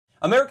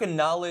American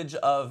knowledge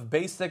of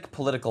basic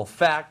political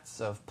facts,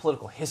 of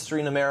political history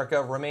in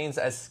America, remains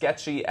as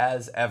sketchy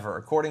as ever.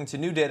 According to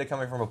new data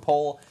coming from a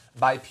poll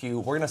by Pew,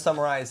 we're going to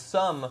summarize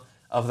some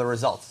of the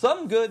results.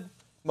 Some good,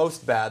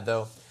 most bad,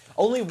 though.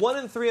 Only 1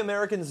 in 3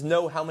 Americans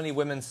know how many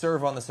women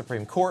serve on the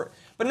Supreme Court,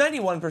 but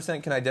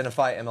 91% can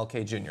identify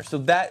MLK Jr. So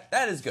that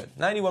is good.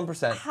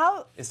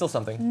 91% is still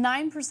something.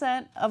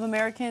 9% of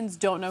Americans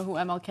don't know who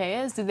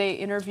MLK is? Did they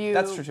interview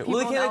That's true, too. people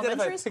Well, they can't in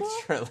identify a elementary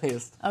picture, school? at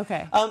least.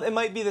 Okay. It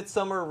might be that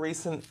some are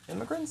recent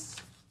immigrants,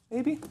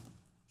 maybe.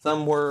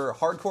 Some were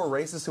hardcore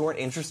racists who weren't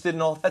interested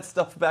in all that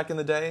stuff back in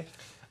the day.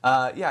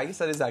 Yeah, I guess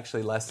that is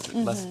actually less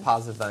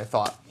positive than I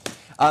thought.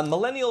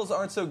 Millennials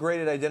aren't so great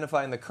at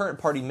identifying the current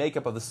party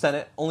makeup of the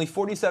Senate. Only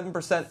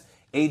 47%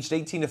 aged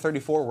 18 to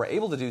 34 were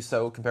able to do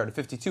so, compared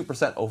to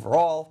 52%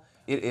 overall.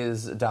 It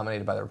is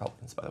dominated by the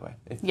Republicans, by the way,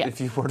 if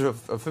you were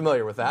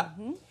familiar with that.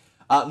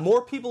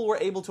 More people were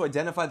able to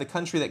identify the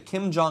country that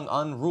Kim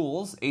Jong-un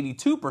rules,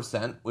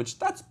 82%, which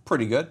that's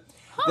pretty good.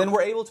 Then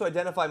we're able to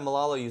identify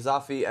Malala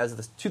Yousafzai as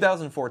the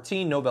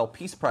 2014 Nobel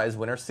Peace Prize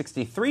winner,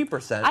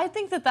 63%. I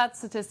think that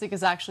statistic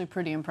is actually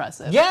pretty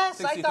impressive.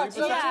 Yes, I thought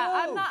so too.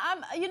 Yeah,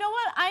 you know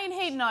what? I ain't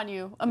hating on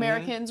you,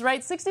 Americans,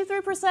 right?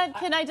 63%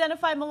 can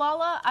identify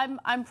Malala.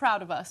 I'm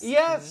proud of us.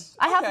 Yes.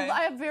 I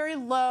have very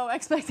low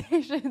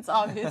expectations,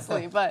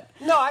 obviously, but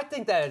no, I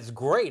think that is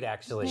great,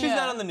 actually. She's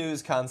not on the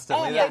news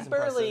constantly. Yeah,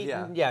 barely.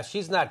 Yeah,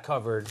 she's not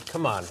covered.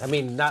 Come on. I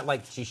mean, not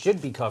like she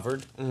should be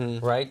covered,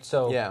 right?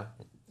 So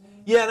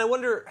yeah, and I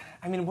wonder.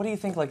 I mean, what do you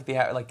think? Like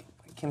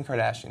Kim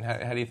Kardashian,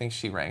 how do you think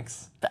she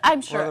ranks? I'm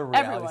sure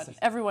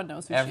everyone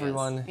knows who she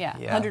is.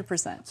 Yeah,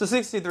 100%. So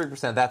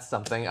 63%, that's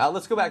something.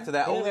 Let's go back to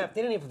that. They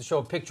didn't even have to show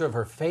a picture of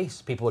her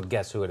face. People would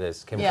guess who it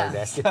is, Kim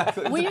Kardashian.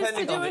 Exactly. We used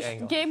to do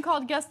a game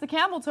called Guess the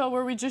Camel Toe,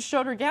 where we just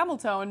showed her camel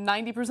toe, and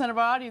 90% of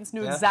our audience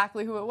knew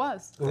exactly who it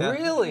was.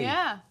 Really?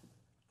 Yeah.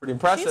 Pretty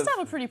impressive. She used to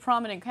have a pretty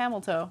prominent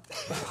camel toe.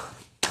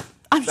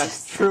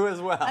 That's true as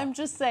well. I'm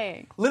just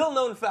saying. Little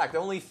known fact,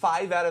 only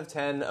 5 out of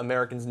 10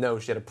 Americans know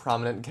she had a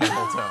prominent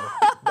camel toe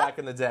back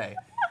in the day.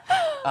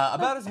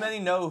 About as many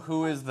know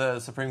who is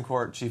the Supreme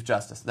Court Chief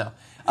Justice. No.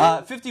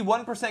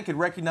 51% could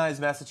recognize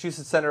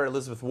Massachusetts Senator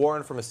Elizabeth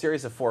Warren from a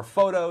series of 4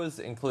 photos,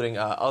 including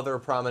other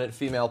prominent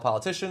female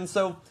politicians.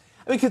 So,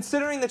 I mean,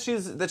 considering that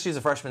she's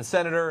a freshman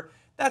senator,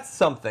 that's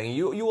something.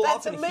 You will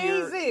often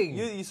amazing.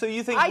 Hear... So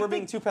you think we're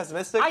being too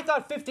pessimistic? I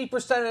thought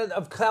 50%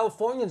 of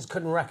Californians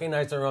couldn't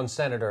recognize their own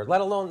senator,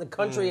 let alone the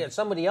country as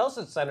somebody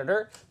else's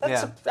senator.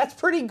 That's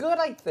pretty good,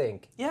 I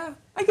think. Yeah,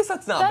 I guess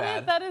that's not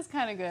bad. That is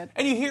kind of good.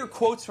 And you hear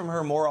quotes from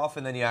her more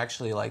often than you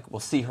actually will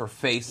see her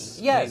face.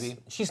 Yes, maybe.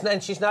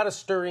 She's not a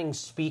stirring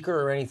speaker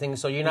or anything,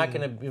 so you're not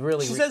going to be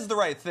really. She says the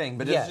right thing,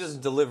 but she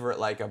doesn't deliver it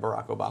like a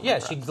Barack Obama. Yeah,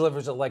 she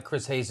delivers it like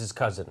Chris Hayes'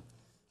 cousin.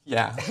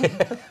 Yeah.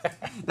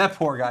 That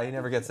poor guy, he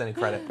never gets any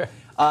credit.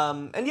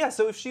 And yeah,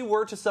 so if she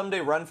were to someday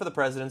run for the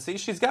presidency,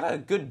 she's got a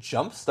good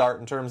jump start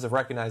in terms of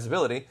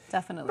recognizability.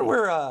 Definitely.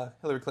 Where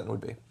Hillary Clinton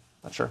would be.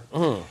 Not sure.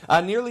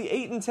 Nearly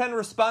 8 in 10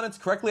 respondents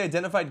correctly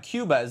identified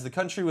Cuba as the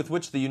country with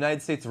which the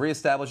United States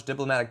reestablished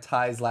diplomatic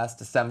ties last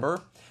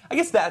December. I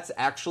guess that's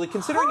actually,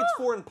 considering its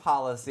foreign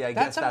policy, I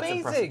guess that's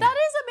impressive. That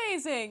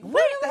is amazing.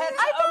 Wait, that's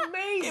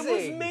amazing.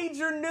 It was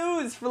major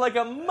news for like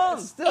a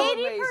month. Still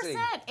 80%.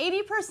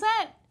 80%.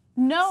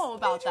 Know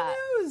about that.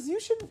 News. You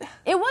should.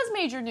 It was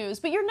major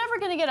news, but you're never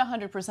going to get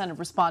 100% of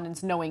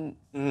respondents knowing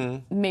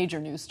major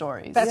news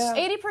stories.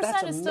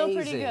 80% is still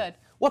pretty good.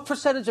 What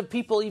percentage of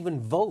people even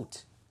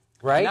vote?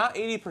 Right? Not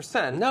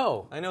 80%.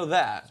 No. I know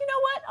that. You know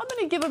what? I'm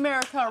going to give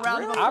America a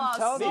round of applause. I'm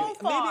telling you.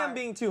 Maybe I'm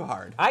being too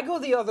hard. I go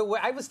the other way.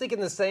 I was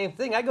thinking the same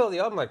thing. I go the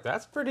other. I'm like,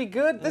 that's pretty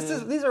good.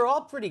 These are all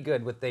pretty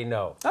good. What they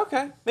know.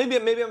 Okay. Maybe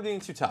I'm being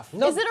too tough.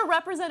 No. Is it a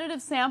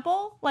representative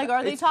sample? Like,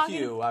 are they talking?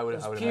 Pew, I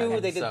would Pew.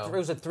 They did. So. It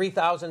was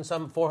 3,000,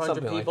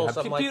 400 people,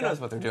 something like that. Pew knows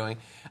what they're doing.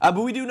 But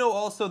we do know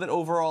also that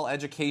overall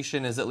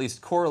education is at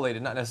least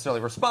correlated, not necessarily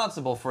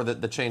responsible for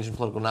the change in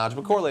political knowledge,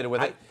 but correlated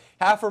with it.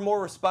 Half or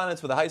more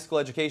respondents with a high school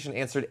education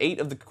answered 8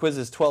 of the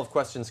quiz's 12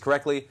 questions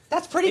correctly.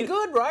 That's pretty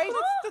good, right?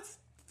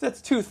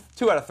 That's two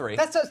out of 3.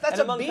 That's and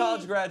a among B.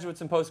 college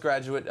graduates and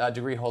postgraduate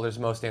degree holders,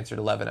 most answered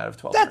 11 out of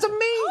 12. That's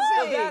amazing.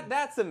 So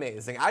that's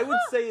amazing. I would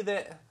say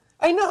that.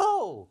 I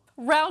know.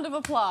 Round of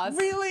applause.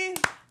 Really?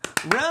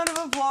 Round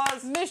of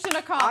applause. Mission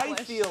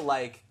accomplished. I feel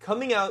like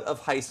coming out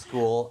of high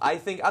school,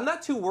 I'm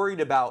not too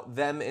worried about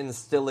them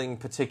instilling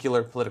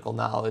particular political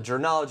knowledge or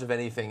knowledge of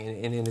anything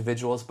in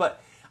individuals,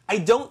 but I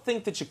don't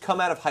think that you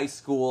come out of high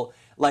school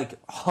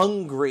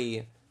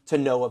hungry to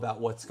know about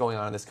what's going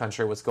on in this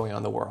country, what's going on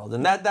in the world.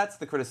 And that's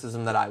the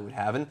criticism that I would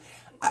have. And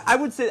I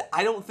would say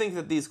I don't think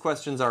that these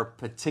questions are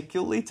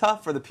particularly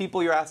tough, or the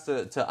people you're asked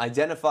to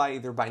identify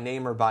either by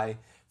name or by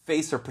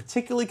face are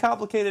particularly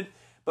complicated.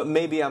 But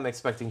maybe I'm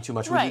expecting too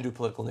much. We do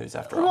political news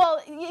after all.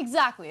 Well,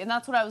 exactly, and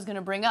that's what I was going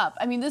to bring up.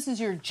 I mean, this is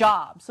your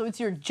job, so it's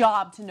your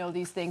job to know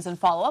these things and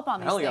follow up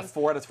on these things. I only got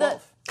 4 out of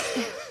 12.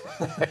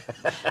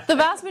 The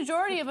vast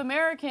majority of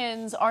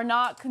Americans are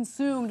not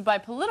consumed by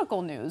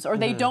political news, or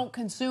they don't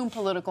consume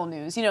political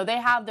news. You know, they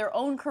have their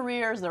own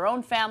careers, their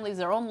own families,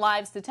 their own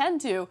lives to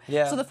tend to.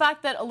 Yeah. So the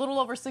fact that a little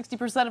over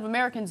 60% of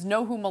Americans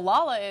know who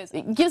Malala is,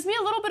 it gives me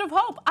a little bit of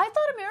hope. I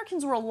thought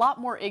Americans were a lot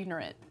more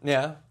ignorant.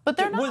 Yeah. But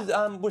they're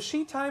not. Was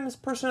she Times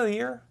Person of the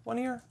Year one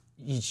year?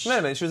 Wait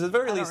a minute, she was at the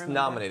very least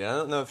nominated. I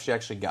don't know if she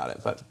actually got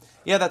it, but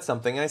yeah, that's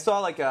something. And I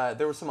saw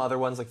there were some other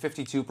ones, like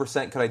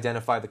 52% could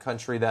identify the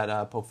country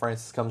that Pope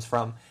Francis comes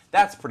from.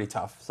 That's pretty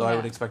tough. So I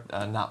would expect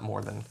not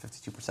more than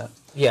 52%.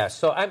 Yeah.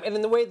 So and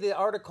in the way the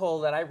article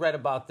that I read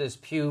about this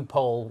Pew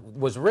poll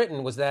was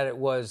written was that it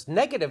was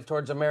negative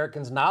towards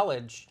Americans'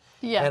 knowledge.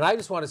 Yeah. And I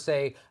just want to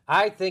say,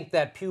 I think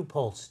that Pew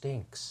poll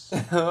stinks.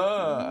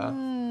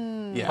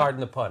 Yeah.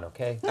 Pardon the pun,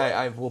 okay?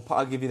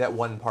 I'll give you that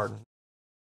one pardon.